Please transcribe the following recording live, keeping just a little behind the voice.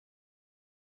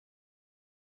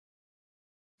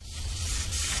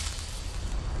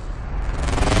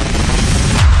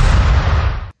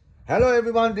Hello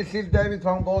everyone, this is David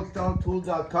from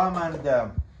goldstartools.com, and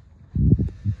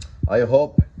I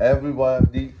hope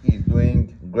everybody is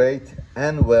doing great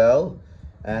and well.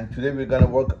 And today we're going to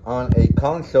work on a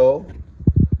Consew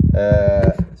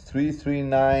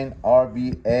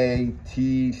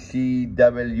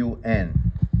 339RBATCWL,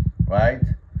 right?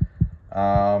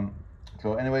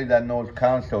 So anybody that knows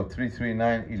Consew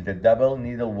 339 is the double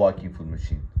needle walking foot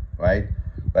machine, right?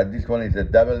 But this one is a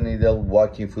double needle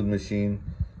walking foot machine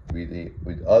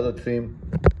with auto trim,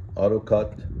 auto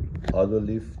cut, auto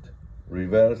lift,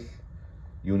 reverse,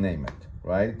 you name it,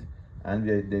 right? And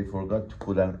they forgot to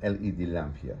put an LED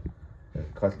lamp here. The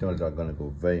customers are gonna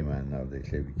go very mad now. They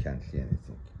say we can't see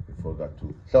anything. We forgot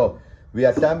to. So we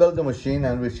assembled the machine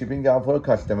and we're shipping out for a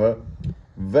customer.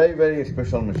 Very, very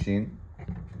special machine.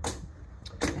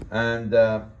 And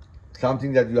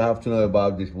something that you have to know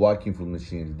about these walking foot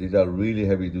machines, these are really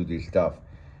heavy duty stuff.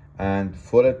 And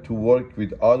for it to work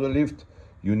with auto lift,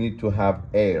 you need to have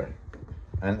air.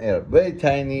 An air, very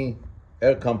tiny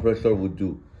air compressor would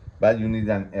do, but you need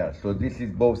an air. So this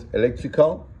is both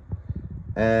electrical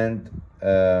and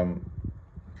air,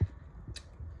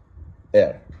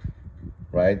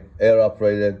 right? Air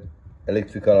operated,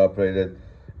 electrical operated,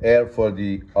 air for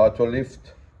the auto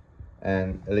lift,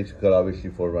 and electrical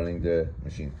obviously for running the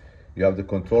machine. You have the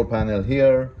control panel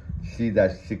here,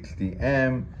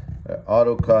 C-60M,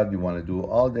 auto cut. You want to do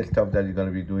all the stuff that you're going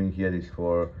to be doing here is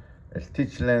for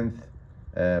stitch length,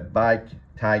 back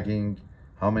tagging,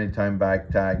 how many time back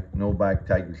tag, no back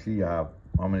tag. You see you have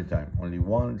how many time? Only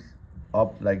once,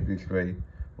 up like this way,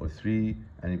 or 3,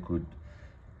 and you could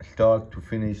start to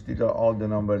finish. These are all the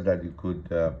numbers that you could,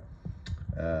 the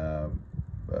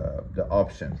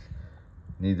options.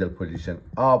 Needle position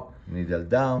up, needle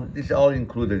down. This is all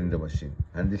included in the machine,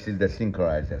 and this is the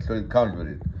synchronizer, so it comes with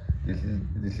it.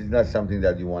 This is not something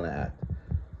that you want to add.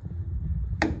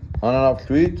 On and off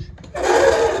switch,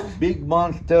 big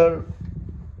monster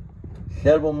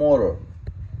servo motor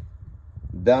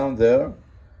down there,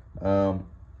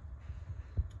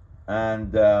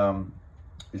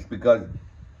 it's because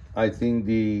I think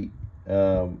it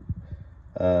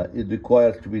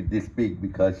requires to be this big,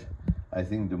 because I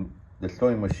think the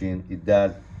sewing machine, it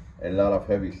does a lot of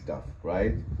heavy stuff,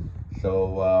 right?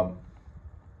 So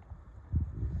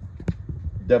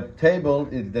the table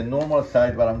is the normal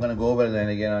size, but I'm gonna go over it, and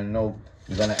again, I know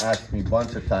you're gonna ask me a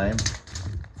bunch of times.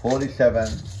 47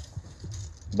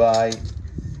 by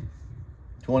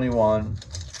 21.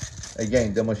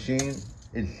 Again, the machine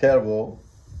is servo,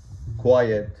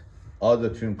 quiet, auto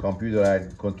trim,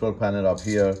 computerized, control panel up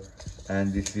here,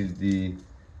 and this is the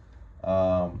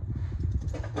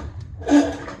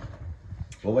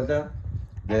what was that?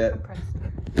 The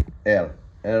L,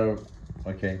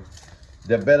 okay.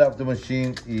 The bed of the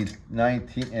machine is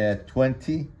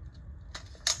 20.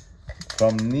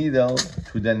 From needle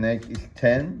to the neck is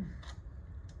 10.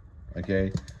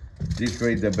 Okay. This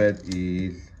way the bed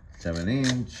is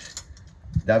 7-inch.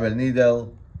 Double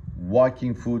needle,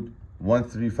 walking foot,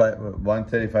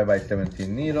 135 by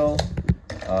 17 needle.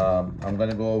 I'm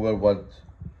gonna go over what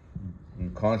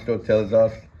Consew tells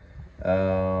us.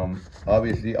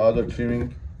 Obviously auto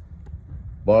trimming,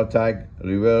 bar tag,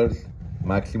 reverse,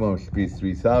 maximum speed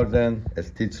 3000,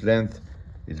 stitch length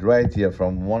is right here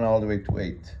from 1 all the way to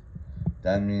 8.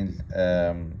 That means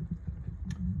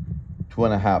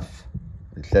 2.5.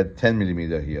 It said 10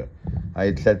 millimeter here.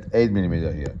 I said 8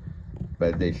 millimeter here,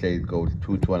 but they say it goes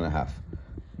to 2.5.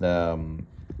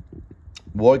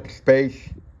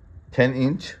 Workspace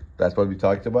 10-inch. That's what we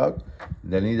talked about.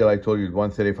 The needle I told you is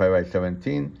 135 by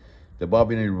 17. The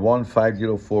bobbin is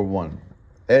 15041.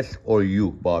 S or U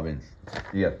bobbins.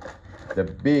 Here. The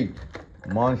big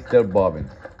monster bobbin.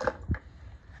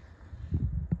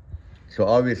 So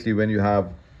obviously when you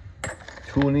have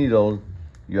 2 needles,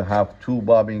 you have 2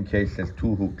 bobbin cases,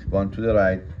 2 hooks, one to the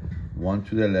right, one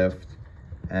to the left,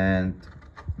 and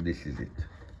this is it,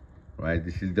 right?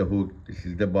 This is the hook, this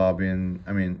is the bobbin.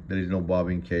 I mean, there is no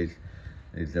bobbin case.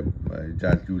 It's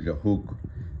just use a hook,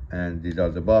 and these are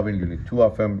the bobbin. You need 2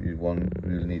 of them. You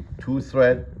need 2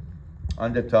 thread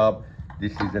on the top.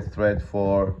 This is a thread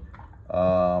for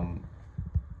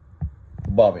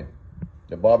bobbin.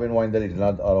 The bobbin winder is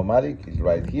not automatic, it's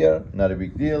right here, not a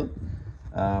big deal.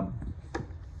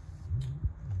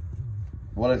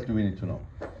 What else do we need to know?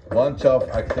 Bunch of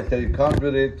accessories comes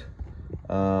with it.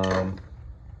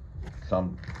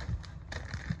 Some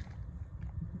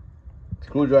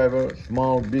screwdriver,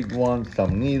 small, big one,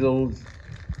 some needles.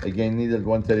 Again, needles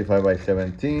 135 by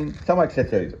 17. Some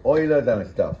accessories, oilers and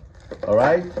stuff. All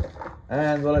right?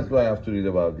 And what else do I have to read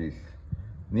about this?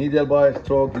 Needle by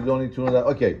stroke, you don't need to know that.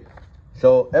 Okay,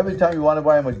 So every time you want to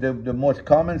buy a machine, the most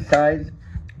common size,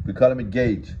 we call them a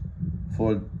gauge.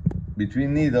 For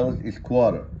between needles is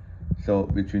quarter. So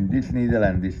between this needle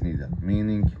and this needle,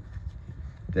 meaning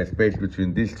the space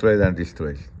between this thread and this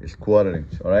thread is quarter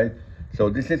inch, all right? So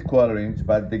this is quarter inch,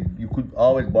 but you could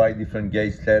always buy different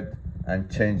gauge set and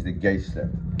change the gauge set.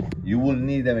 You will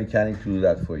need a mechanic to do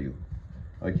that for you,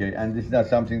 okay? And this is not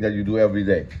something that you do every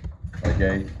day,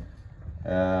 okay?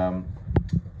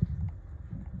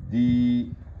 The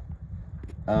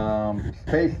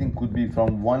spacing could be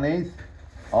from 1/8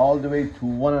 all the way to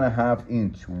 1.5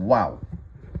 inch. Wow,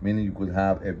 meaning you could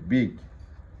have a big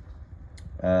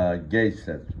gauge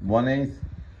set, 1/8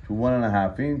 to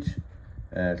 1.5 inch.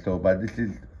 But this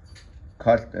is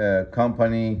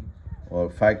company or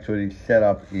factory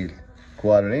setup is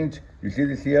quarter inch. You see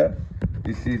this here?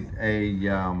 This is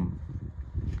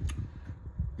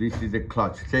a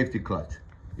clutch, safety clutch.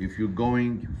 If you're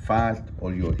going fast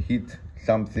or you hit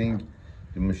something,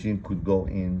 the machine could go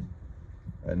in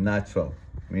natural,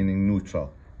 meaning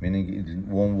neutral, meaning it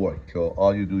won't work. So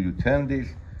all you do, you turn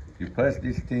this, you press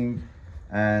this thing,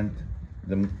 and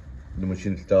the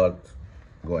machine starts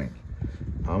going.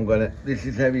 This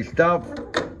is heavy stuff.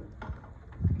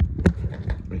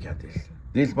 Look at this.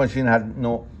 This machine has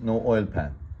no oil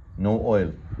pan, no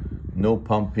oil, no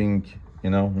pumping,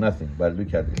 nothing. But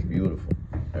look at this, beautiful,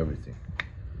 everything.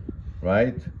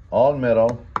 Right? All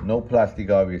metal, no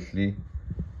plastic, obviously.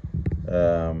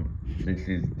 This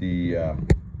is the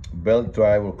belt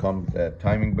drive, will come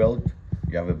timing belt.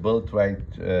 You have a belt right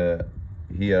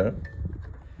here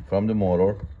from the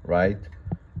motor, right?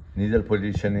 Needle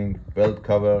positioning, belt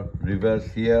cover, reverse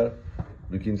here.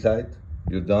 Look inside.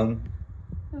 You're done.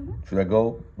 Should I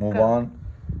go? Move on.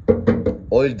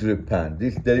 Oil drip pan.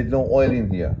 There is no oil in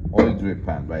here. Oil drip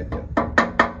pan right there.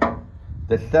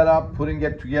 The setup, putting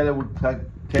it together would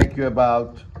take you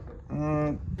about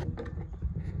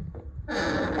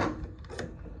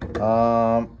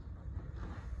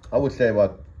I would say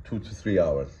about 2 to 3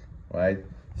 hours, right?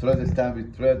 Thread is done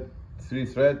with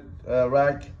 3-thread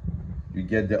rack. You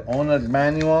get the owner's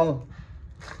manual.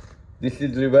 This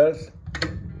is reverse,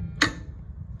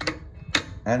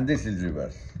 and this is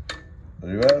reverse.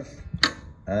 Reverse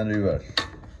and reverse.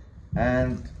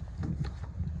 And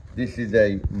this is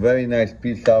a very nice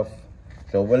piece of,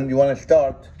 so when you want to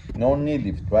start, no knee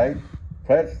lift, right?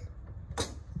 Press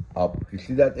up. You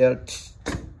see that air?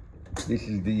 This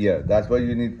is the air. That's why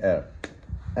you need air.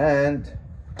 And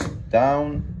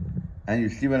down. And you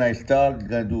see when I start, I'm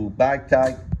gonna do back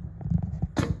tag.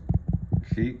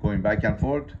 See, going back and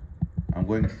forth. I'm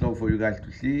going slow for you guys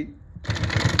to see.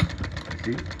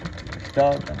 See,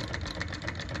 start,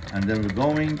 and then we're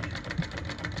going,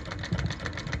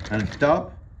 and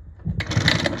stop,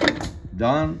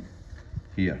 done,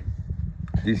 here.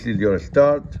 This is your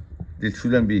start. This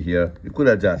shouldn't be here. You could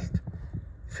adjust,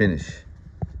 finish.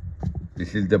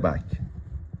 This is the back.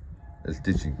 The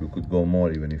stitching, we could go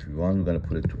more even if you want. We're gonna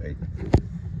put it to 8.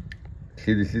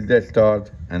 See, this is the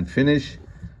start and finish.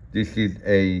 This is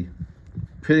a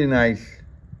pretty nice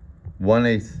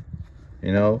 1/8,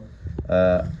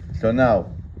 so now,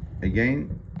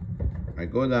 again, I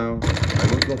go down, I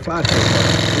will go faster.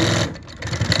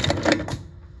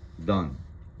 Done.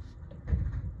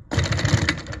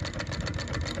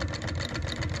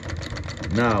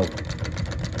 Now,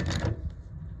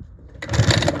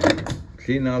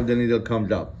 see, now the needle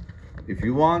comes up. If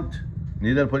you want,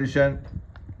 needle position,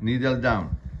 needle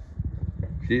down.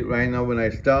 See, right now when I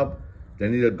stop, the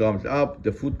needle comes up,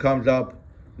 the foot comes up.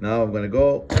 Now I'm gonna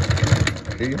go,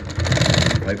 see,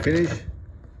 I finish,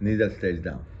 needle stays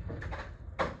down.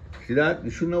 See that? You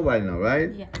should know by now,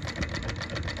 right? Yeah.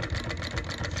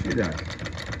 See that?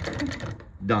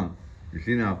 Done. You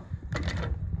see now?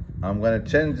 I'm gonna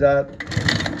change that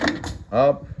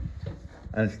up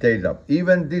and stays up.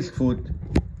 Even this foot,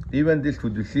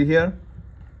 you see here?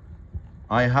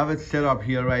 I have it set up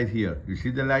here, right here. You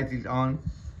see the light is on?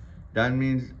 That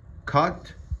means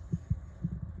cut,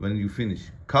 when you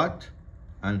finish, cut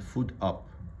and foot up.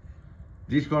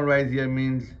 This one right here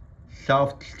means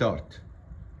soft start,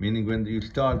 meaning when you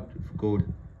start, go,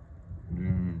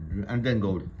 and then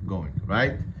going,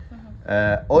 right?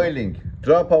 Oiling,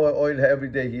 drop our oil every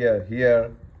day here,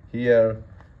 here.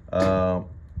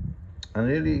 And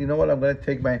really, you know what, I'm gonna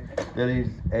take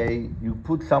you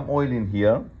put some oil in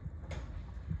here,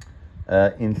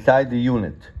 inside the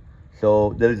unit.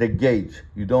 So there is a gauge.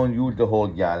 You don't use the whole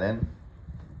gallon.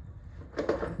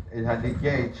 It has a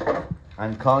gauge,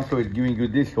 and Consew is giving you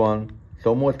this one.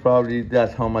 So most probably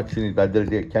that's how much you need. But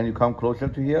can you come closer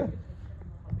to here?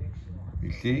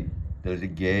 You see, there's a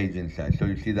gauge inside. So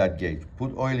you see that gauge.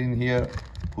 Put oil in here,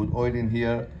 put oil in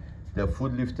here. The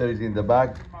foot lifter is in the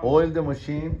back. Oil the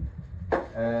machine.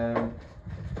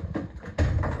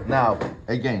 Now,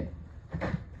 again,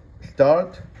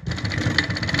 start.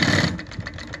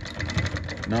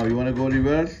 Now you want to go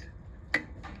reverse.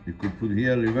 You could put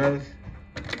here reverse.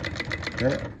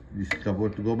 You're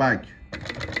supposed to go back.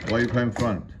 Why you going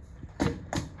front?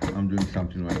 I'm doing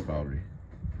something right probably.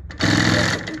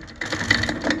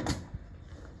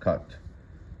 Cut.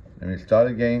 Let me start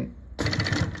again.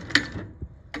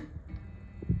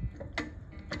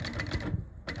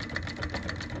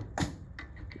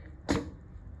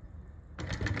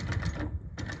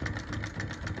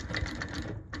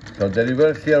 So the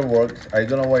reverse here works. I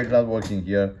don't know why it's not working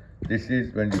here. This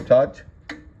is when you touch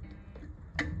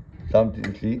something,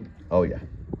 you see? Oh yeah.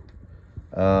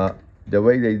 The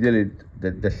way they did it,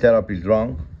 the setup is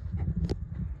wrong.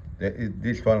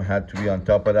 This one had to be on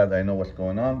top of that. I know what's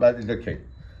going on, but it's okay.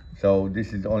 So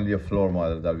this is only a floor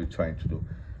model that we're trying to do.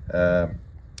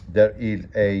 There is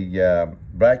a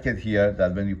bracket here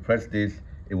that when you press this,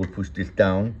 it will push this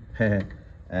down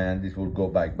and this will go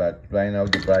back. But right now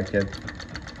the bracket,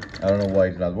 I don't know why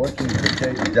it's not working. It's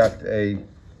okay. It's just a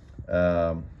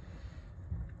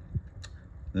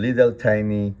little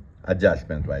tiny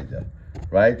adjustment right there,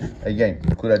 right? Again,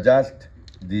 you could adjust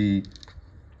the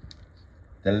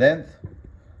length,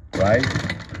 right?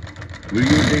 We're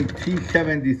using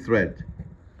T70 thread,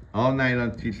 all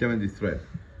nylon T70 thread.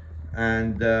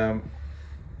 And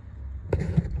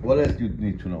what else do you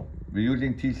need to know? We're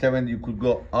using T70, you could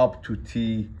go up to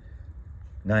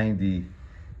T90,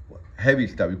 heavy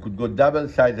stuff. You could go double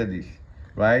size of this,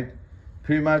 right?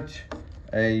 Pretty much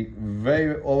a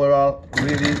very overall,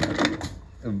 really,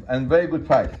 and very good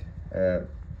price.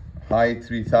 High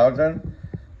 3,000.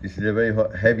 This is a very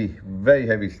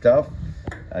heavy stuff.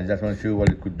 I just want to show you what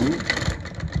it could do.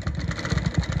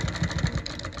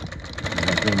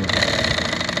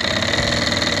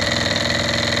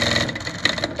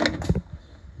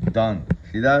 Done.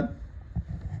 See that?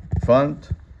 Front,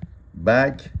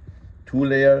 back,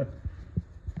 2-layer.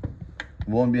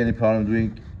 Won't be any problem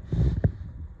doing.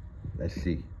 Let's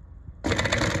see.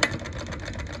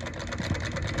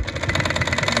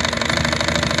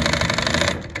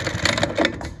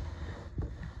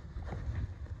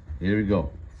 Here we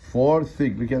go. 4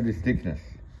 thick. Look at this thickness.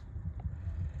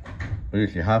 What do you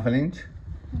see? Half an inch?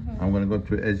 I'm gonna go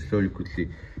to the edge so you could see.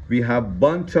 We have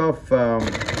bunch of,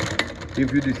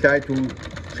 if you decide to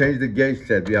change the gauge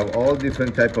set, we have all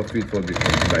different type of feet for this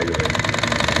one, by the way.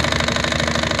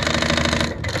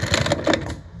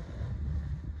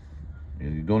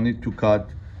 You don't need to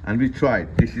cut, and we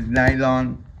tried. This is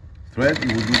nylon thread,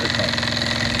 you will do the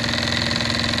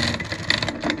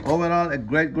cut. Overall, a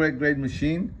great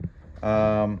machine.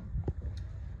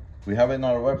 We have it on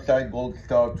our website,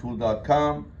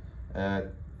 goldstartool.com.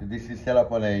 This is set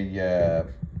up on a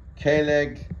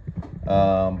K-leg,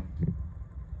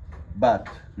 but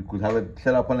we could have it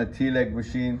set up on a T-leg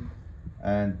machine,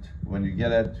 and when you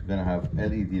get it, you're gonna have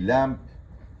LED lamp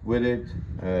with it.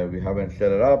 We haven't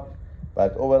set it up,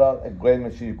 but overall, a great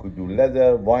machine. You could do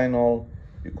leather, vinyl,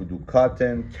 you could do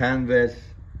cotton, canvas.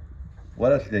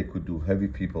 What else they could do? Heavy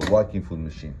people, walking foot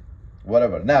machine,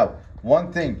 whatever. Now,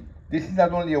 one thing, this is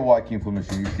not only a walking foot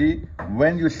machine. You see,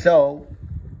 when you sew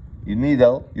your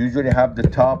needle, you usually have the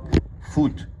top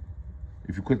foot.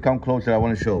 If you could come closer, I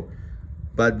want to show.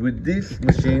 But with this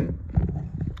machine,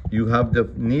 you have the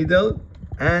needle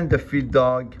and the feed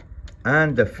dog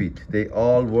and the feet. They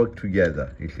all work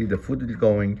together. You see, the foot is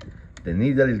going, the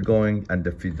needle is going, and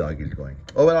the feed dog is going.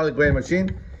 Overall, a great machine.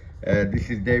 This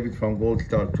is David from Gold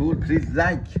Star Tool. Please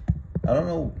like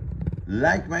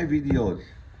my videos.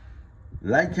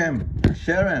 Like them,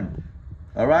 share them,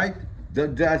 all right?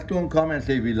 Just don't come and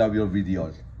say we love your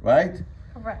videos, right?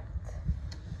 Correct.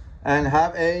 And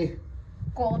have a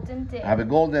golden day. Have a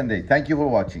golden day. Thank you for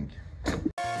watching.